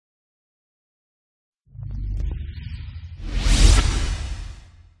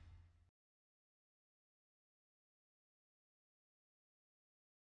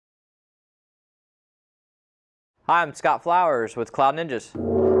Hi, I'm Scott Flowers with Cloud Ninjas.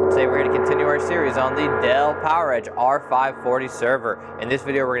 Today we're going to continue our series on the Dell PowerEdge R540 server. In this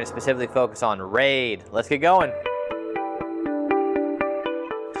video we're going to specifically focus on RAID. Let's get going.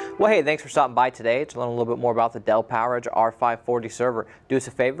 Well, hey, thanks for stopping by today to learn a little bit more about the Dell PowerEdge R540 server. Do us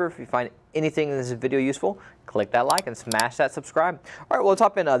a favor, if you find anything in this video useful, click that like and smash that subscribe. All right, well, let's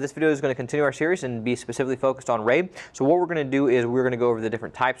hop in. This video is going to continue our series and be specifically focused on RAID. So what we're going to do is we're going to go over the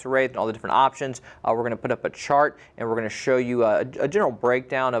different types of RAID and all the different options. We're going to put up a chart and we're going to show you a general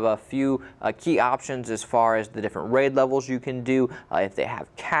breakdown of a few key options as far as the different RAID levels you can do, if they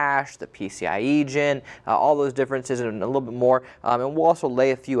have cache, the PCIe gen, all those differences and a little bit more. And we'll also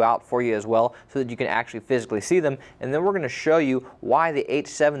lay a few out for you as well so that you can actually physically see them. And then we're going to show you why the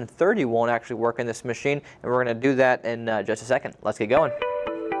H330 won't actually work in this machine, and we're going to do that in just a second. Let's get going.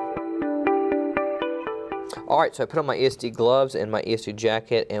 Alright, so I put on my ESD gloves and my ESD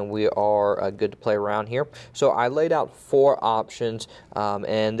jacket and we are good to play around here. So I laid out 4 options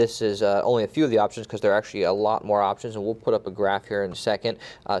and this is only a few of the options because there are actually a lot more options, and we'll put up a graph here in a second.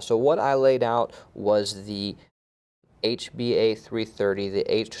 So what I laid out was the HBA330, the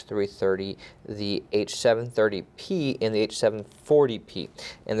H330, the H730P, and the H740P.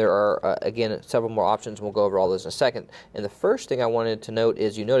 And there are, again, several more options, and we'll go over all those in a second. And the first thing I wanted to note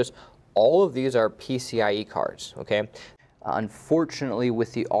is you notice all of these are PCIe cards, okay? Unfortunately,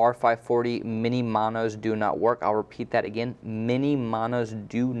 with the R540, mini monos do not work. I'll repeat that again. Mini monos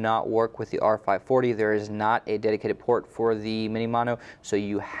do not work with the R540. There is not a dedicated port for the mini mono, so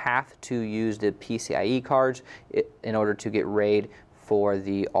you have to use the PCIe cards in order to get RAID for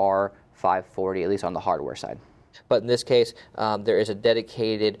the R540, at least on the hardware side. But in this case, there is a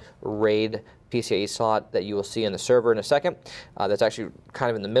dedicated RAID PCIe slot that you will see in the server in a second. That's actually kind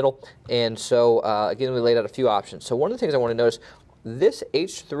of in the middle. And so again, we laid out a few options. So one of the things I want to notice, this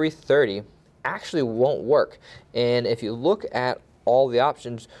H330 actually won't work. And if you look at all the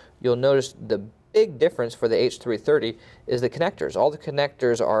options, you'll notice the big difference for the H330 is the connectors. All the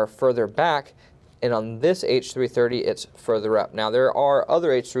connectors are further back, and on this H330 it's further up. Now there are other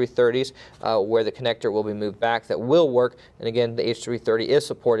H330s where the connector will be moved back that will work, and again the H330 is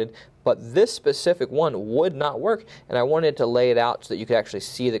supported, but this specific one would not work, and I wanted to lay it out so that you could actually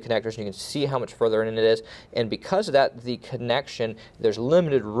see the connectors and you can see how much further in it is. And because of that, the connection, there's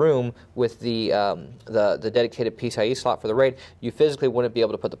limited room with the dedicated PCIe slot for the RAID. You physically wouldn't be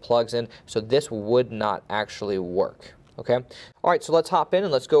able to put the plugs in, so this would not actually work. Okay? All right, so let's hop in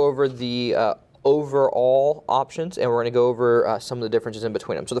and let's go over the overall options, and we're going to go over some of the differences in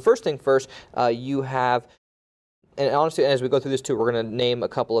between them. So the first thing first, you have, and honestly, as we go through this too, we're going to name a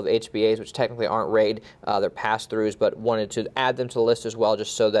couple of HBAs, which technically aren't RAID, they're pass-throughs, but wanted to add them to the list as well,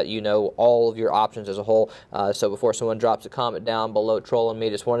 just so that you know all of your options as a whole. So before someone drops a comment down below trolling me,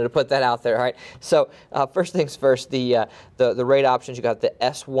 just wanted to put that out there. All right. So first things first, the RAID options. You got the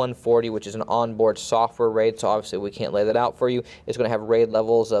S140, which is an onboard software RAID. So obviously we can't lay that out for you. It's going to have RAID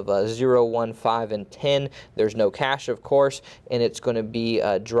levels of 0, 1, 5, and 10. There's no cache, of course, and it's going to be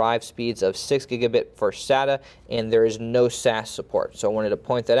drive speeds of 6 gigabit for SATA, and there is no SAS support. So I wanted to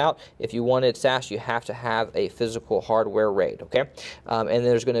point that out. If you wanted SAS, you have to have a physical hardware RAID, okay? And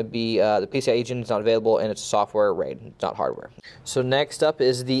there's going to be, the PCIe gen is not available, and it's a software RAID, it's not hardware. So next up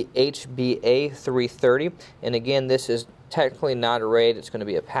is the HBA330, and again, this is technically not a RAID, it's going to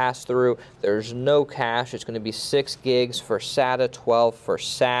be a pass-through. There's no cache. It's going to be 6 gigs for SATA, 12 for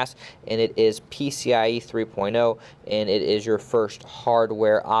SAS, and it is PCIe 3.0, and it is your first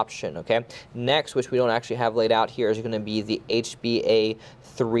hardware option, okay? Next, which we don't actually have laid out here, is going to be the HBA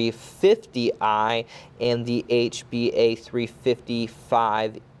 350i and the HBA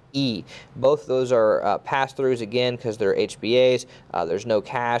 355E. Both of those are pass-throughs again because they're HBAs. There's no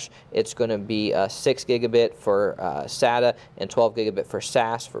cache. It's going to be 6 gigabit for SATA and 12 gigabit for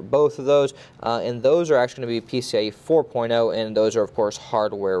SAS for both of those. And those are actually going to be PCIe 4.0, and those are, of course,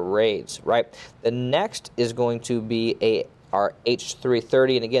 hardware RAIDs, right? The next is going to be our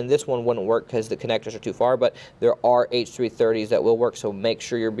H330, and again, this one wouldn't work because the connectors are too far, but there are H330s that will work, so make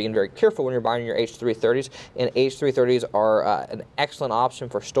sure you're being very careful when you're buying your H330s, and H330s are an excellent option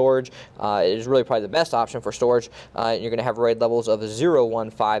for storage. It is really probably the best option for storage. You're going to have RAID levels of 0, 1,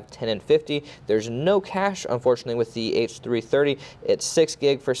 5, 10, and 50. There's no cache, unfortunately, with the H330. It's 6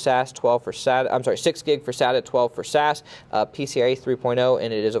 gig for SAS, 12 for SATA, I'm sorry, 6 gig for SATA, 12 for SAS, PCIe 3.0,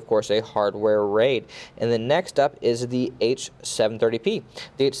 and it is, of course, a hardware RAID. And then next up is the H H330P.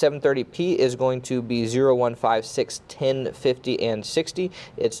 The H330P is going to be 0, 1, 5, 6, 10, 50, and 60.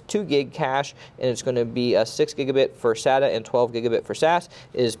 It's 2 gig cache, and it's going to be a 6 gigabit for SATA and 12 gigabit for SAS.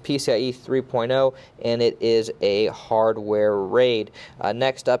 It is PCIe 3.0, and it is a hardware RAID.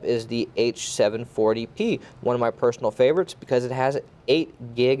 Next up is the H740P, one of my personal favorites because it has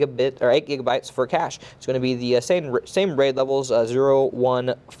 8 gigabytes for cache. It's going to be the same RAID levels, 0,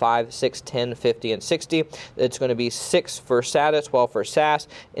 1, 5, 6, 10, 50, and 60. It's going to be 6 for SATA, 12 for SAS,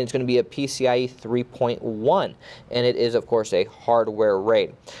 and it's going to be a PCIe 3.1, and it is, of course, a hardware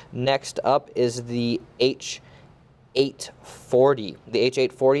RAID. Next up is the H840. The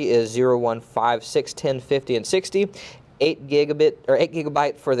H840 is 0, 1, 5, 6, 10, 50, and 60. 8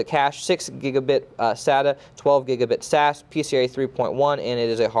 gigabyte for the cache, 6 gigabit SATA, 12 gigabit SAS, PCIe 3.1, and it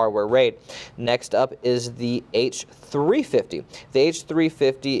is a hardware RAID. Next up is the H350. The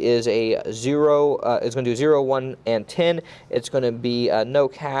H350 is it's going to do 0, 1, and 10. It's going to be no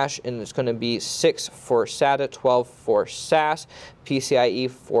cache, and it's going to be 6 for SATA, 12 for SAS, PCIe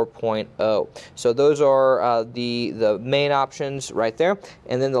 4.0. So those are the main options right there.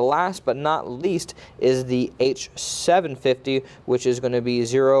 And then the last but not least is the H750, which is going to be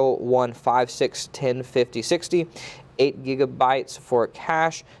 0, 1, 5, 6, 10, 50, 60. 8 gigabytes for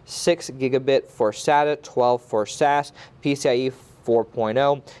cache, 6 gigabit for SATA, 12 for SAS, PCIe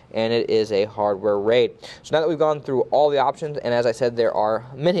 4.0, and it is a hardware RAID. So now that we've gone through all the options, and as I said, there are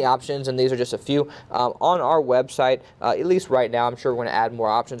many options, and these are just a few, on our website, at least right now. I'm sure we're going to add more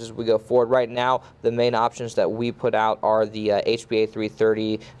options as we go forward. Right now, the main options that we put out are the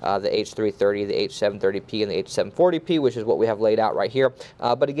H330, the H330, the H730P, and the H740P, which is what we have laid out right here.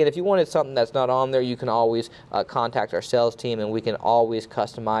 But again, if you wanted something that's not on there, you can always contact our sales team, and we can always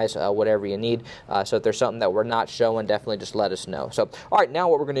customize whatever you need. So if there's something that we're not showing, definitely just let us know. So, all right, now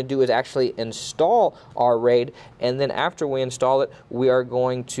what we're going to do is actually install our RAID, and then after we install it, we are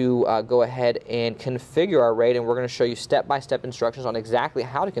going to go ahead and configure our RAID, and we're going to show you step-by-step instructions on exactly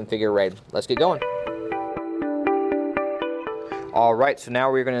how to configure RAID. Let's get going. All right, so now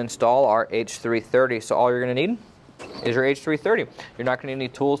we're going to install our H330. So all you're going to need is your H330. You're not going to need any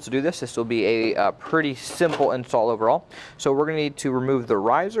tools to do this. This will be a pretty simple install overall. So we're going to need to remove the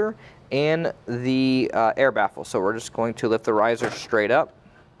riser and the air baffle. So we're just going to lift the riser straight up.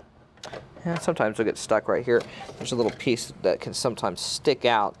 And sometimes it'll get stuck right here. There's a little piece that can sometimes stick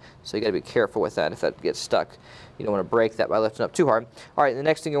out, so you got to be careful with that if that gets stuck. You don't want to break that by lifting up too hard. All right, the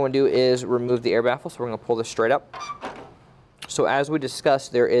next thing you want to do is remove the air baffle. So we're going to pull this straight up. So as we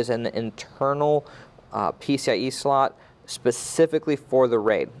discussed, there is an internal PCIe slot specifically for the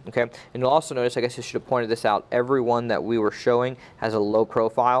RAID, okay? And you'll also notice, I guess I should have pointed this out, every one that we were showing has a low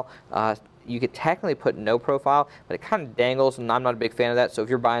profile. You could technically put no profile, but it kind of dangles, and I'm not a big fan of that. So if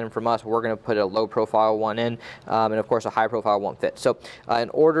you're buying them from us, we're going to put a low profile one in, and of course a high profile won't fit. So in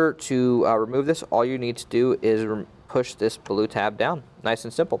order to remove this, all you need to do is push this blue tab down, nice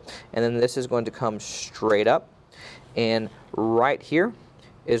and simple. And then this is going to come straight up, and right here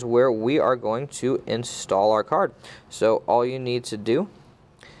is where we are going to install our card. So all you need to do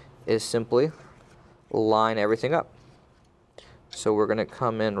is simply line everything up. So we're going to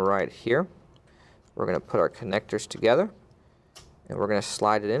come in right here. We're going to put our connectors together, and we're going to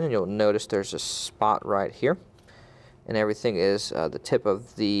slide it in, and you'll notice there's a spot right here, and everything is, the tip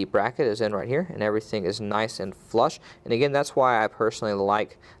of the bracket is in right here, and everything is nice and flush. And again, that's why I personally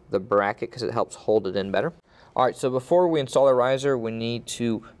like the bracket, because it helps hold it in better. All right, so before we install the riser, we need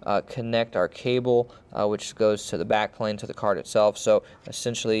to connect our cable, which goes to the back plane to the card itself. So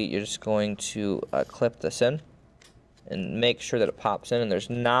essentially, you're just going to clip this in and make sure that it pops in, and there's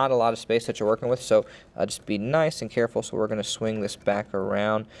not a lot of space that you're working with, so just be nice and careful. So we're going to swing this back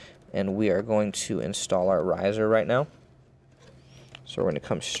around, and we are going to install our riser right now. So we're going to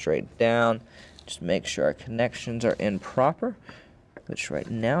come straight down, just make sure our connections are in proper, which right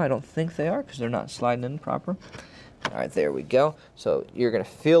now I don't think they are because they're not sliding in proper. All right, there we go. So you're going to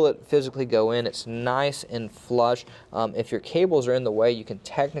feel it physically go in. It's nice and flush. If your cables are in the way, you can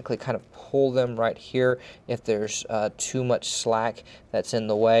technically kind of pull them right here if there's too much slack that's in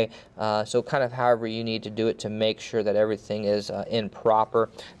the way. So kind of however you need to do it to make sure that everything is in proper.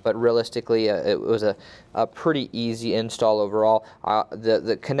 But realistically, it was a pretty easy install overall.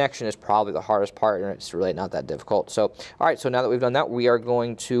 The connection is probably the hardest part, and it's really not that difficult. So, all right, so now that we've done that, we are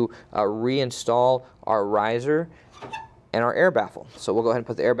going to reinstall our riser and our air baffle. So we'll go ahead and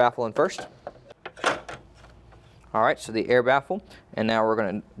put the air baffle in first. All right, so the air baffle, and now we're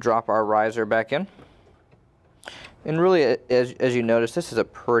going to drop our riser back in. And really, as you notice, this is a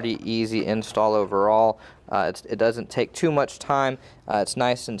pretty easy install overall. It doesn't take too much time. It's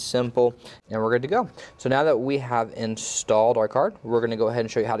nice and simple, and we're good to go. So now that we have installed our card, we're going to go ahead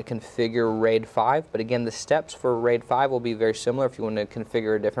and show you how to configure RAID 5. But again, the steps for RAID 5 will be very similar if you want to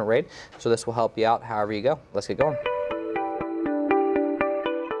configure a different RAID. So this will help you out however you go. Let's get going.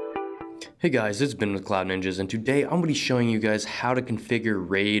 Hey guys, it's Ben with Cloud Ninjas, and today I'm going to be showing you guys how to configure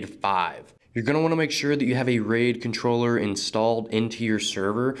RAID 5. You're going to want to make sure that you have a RAID controller installed into your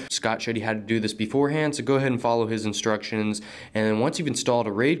server. Scott showed you how to do this beforehand, so go ahead and follow his instructions. And then once you've installed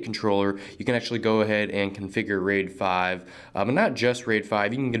a RAID controller, you can actually go ahead and configure RAID 5. And not just RAID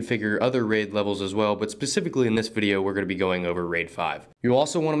 5, you can configure other RAID levels as well, but specifically in this video, we're going to be going over RAID 5. You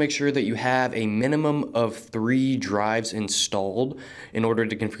also want to make sure that you have a minimum of 3 drives installed in order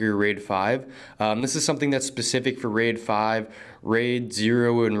to configure RAID 5. This is something that's specific for RAID 5. RAID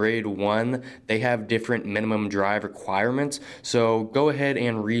 0 and RAID 1, they have different minimum drive requirements. So go ahead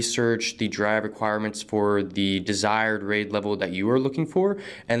and research the drive requirements for the desired RAID level that you are looking for,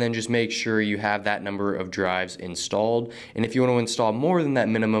 and then just make sure you have that number of drives installed. And if you want to install more than that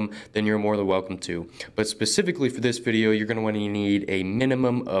minimum, then you're more than welcome to. But specifically for this video, you're going to want to need a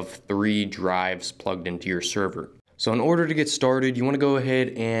minimum of 3 drives plugged into your server. So in order to get started, you want to go ahead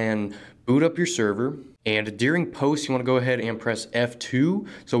and boot up your server. And during post, you want to go ahead and press F2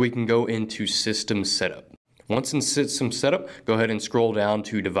 so we can go into System Setup. Once in System Setup, go ahead and scroll down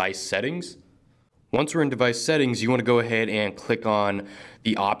to Device Settings. Once we're in Device Settings, you want to go ahead and click on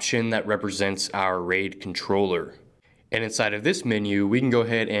the option that represents our RAID controller. And inside of this menu, we can go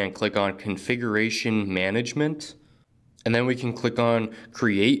ahead and click on Configuration Management. And then we can click on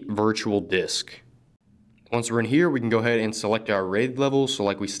Create Virtual Disk. Once we're in here, we can go ahead and select our RAID level. So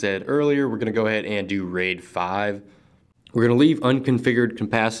like we said earlier, we're going to go ahead and do RAID 5. We're going to leave unconfigured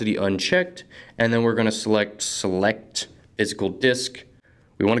capacity unchecked, and then we're going to select physical disk.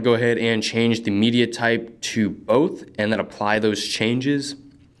 We want to go ahead and change the media type to both, and then apply those changes.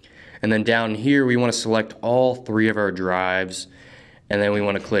 And then down here, we want to select all 3 of our drives, and then we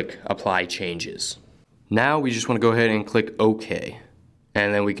want to click Apply Changes. Now we just want to go ahead and click OK.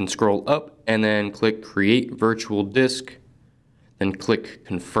 And then we can scroll up and then click Create Virtual Disk, then click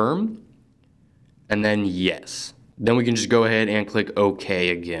Confirm, and then Yes. Then we can just go ahead and click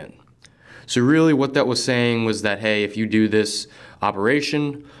OK again. So really what that was saying was that, hey, if you do this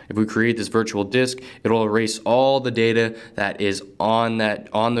operation, if we create this virtual disk, it'll erase all the data that is on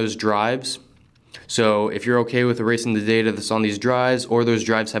those drives. So if you're okay with erasing the data that's on these drives, or those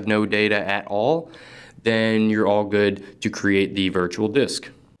drives have no data at all, then you're all good to create the virtual disk.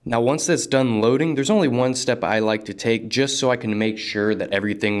 Now once that's done loading, there's only one step I like to take just so I can make sure that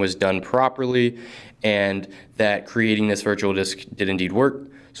everything was done properly and that creating this virtual disk did indeed work.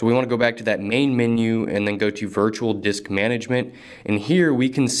 So we want to go back to that main menu and then go to Virtual Disk Management. And here we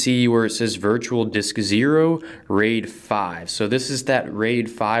can see where it says Virtual Disk 0, RAID 5. So this is that RAID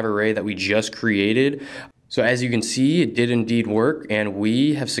 5 array that we just created. So as you can see, it did indeed work, and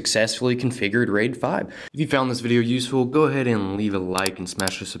we have successfully configured RAID 5. If you found this video useful, go ahead and leave a like and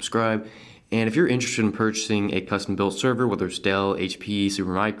smash the subscribe. And if you're interested in purchasing a custom-built server, whether it's Dell, HP,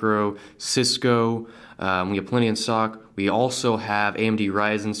 Supermicro, Cisco, we have plenty in stock. We also have AMD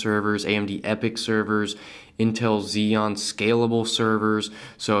Ryzen servers, AMD EPYC servers, Intel Xeon scalable servers.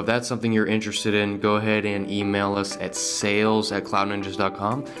 So if that's something you're interested in, go ahead and email us at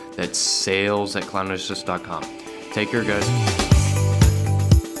sales@cloudninjas.com. That's sales@cloudninjas.com. Take care, guys.